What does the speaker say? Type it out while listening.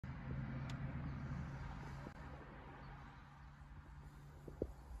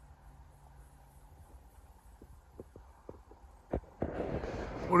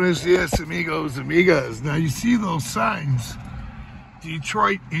Buenos dias, amigos, amigas. Now you see those signs,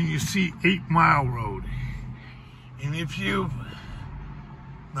 Detroit, and you see 8 Mile Road. And if you,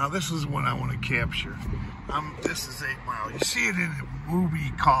 now this is what I want to capture. This is 8 Mile. You see it in a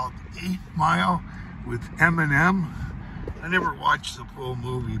movie called 8 Mile with Eminem. I never watched the full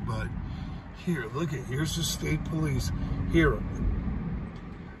movie, but here, look at, here's the state police. Here, a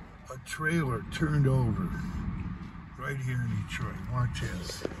trailer turned over right here in Detroit. Watch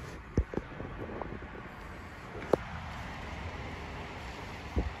this.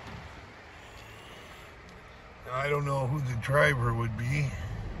 Now, I don't know who the driver would be.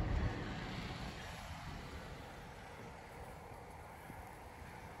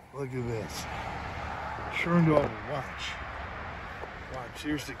 Look at this. Turned over. Watch. Watch.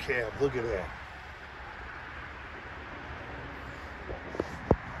 Here's the cab. Look at that.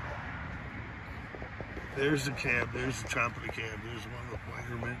 There's the cab. There's the top of the cab. There's one of the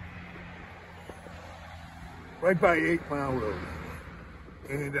firemen. Right by 8 Mile Road.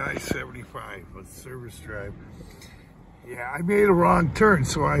 And I-75 with service drive. Yeah, I made a wrong turn,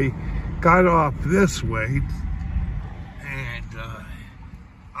 so I got off this way. And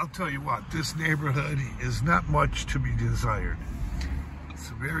I'll tell you what, this neighborhood is not much to be desired. It's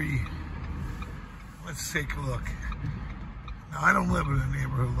a very, let's take a look. Now, I don't live in a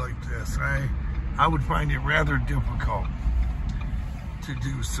neighborhood like this. I would find it rather difficult to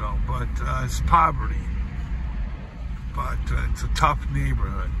do so, but it's poverty. But it's a tough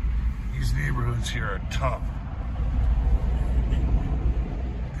neighborhood. These neighborhoods here are tough.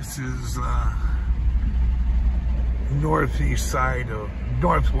 This is northwest side of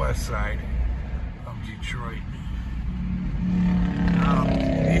Detroit.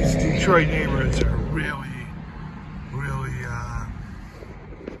 These Detroit neighborhoods are really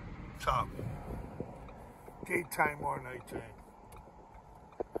tough. Daytime or nighttime.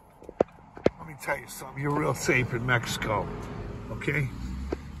 Let me tell you something, you're real safe in Mexico, okay?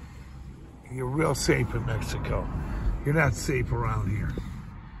 You're real safe in Mexico. You're not safe around here,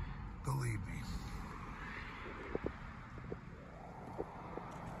 believe me.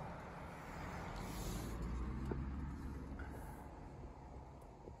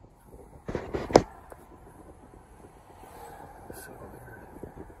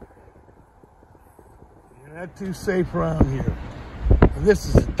 You're not too safe around here. And this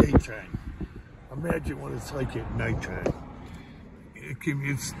is the daytime. Imagine what it's like at nighttime.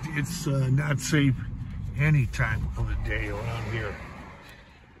 It's not safe any time of the day around here.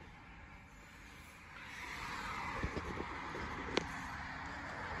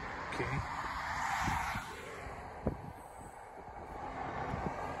 Okay.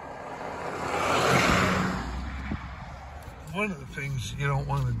 One of the things you don't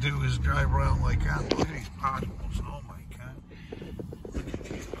want to do is drive around like that. Look at these potholes. Oh my God. Look at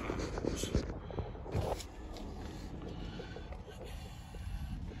these potholes.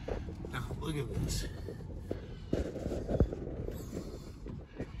 Now, look at this.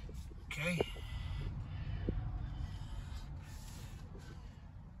 Okay.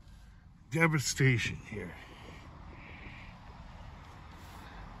 Devastation here.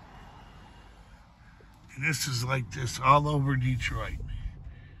 And this is like this all over Detroit.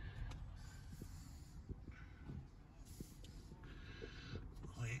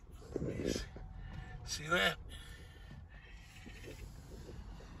 Wait, let me see that?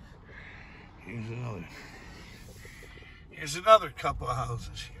 Here's another couple of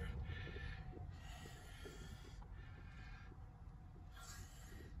houses here.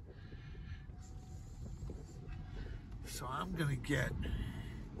 So I'm gonna get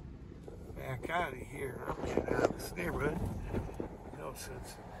back out of here. I'm getting out of this neighborhood. No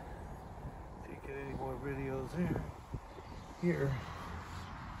sense in taking any more videos here.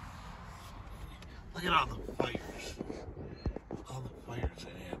 Look at all the fires. All the fires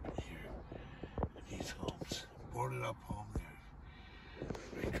that happen here in these homes. Boarded up home there.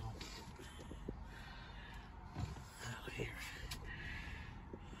 Right home. Out here.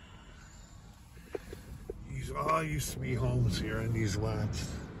 These all used to be homes here in these lots.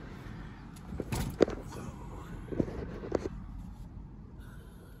 So,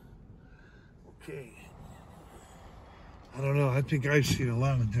 okay. I don't know. I think I've seen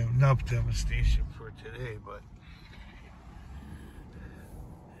enough devastation for today, but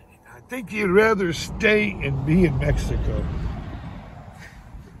I think you'd rather stay and be in Mexico.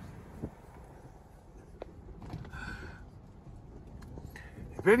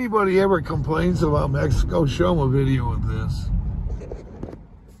 If anybody ever complains about Mexico, show them a video of this.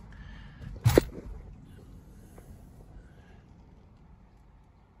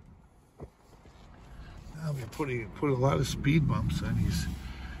 Now they put a lot of speed bumps on these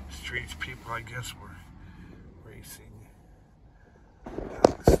streets. People, I guess, were racing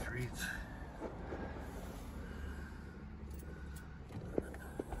down the streets.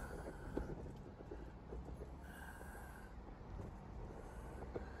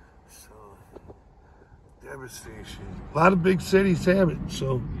 So, devastation. A lot of big cities have it,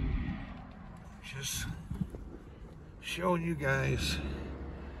 so just showing you guys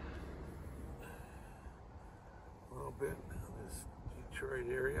a little bit of this Detroit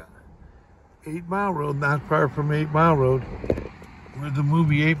area. 8 Mile Road, not far from 8 Mile Road, where the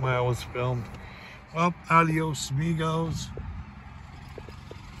movie 8 Mile was filmed. Well, adios, amigos.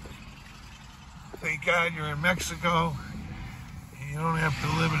 Thank God you're in Mexico. You don't have to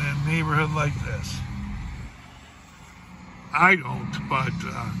live in a neighborhood like this. I don't, but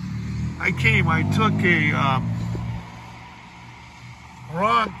I took a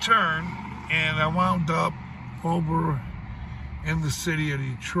wrong turn, and I wound up over in the city of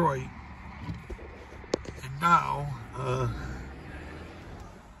Detroit. And now,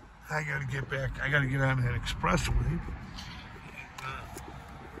 I gotta get back, I gotta get on that expressway.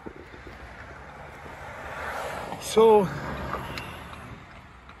 So,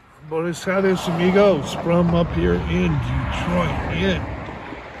 Buenos Aires, amigos, from up here in Detroit, in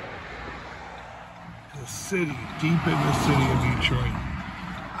the city, deep in the city of Detroit.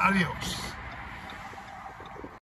 Adios.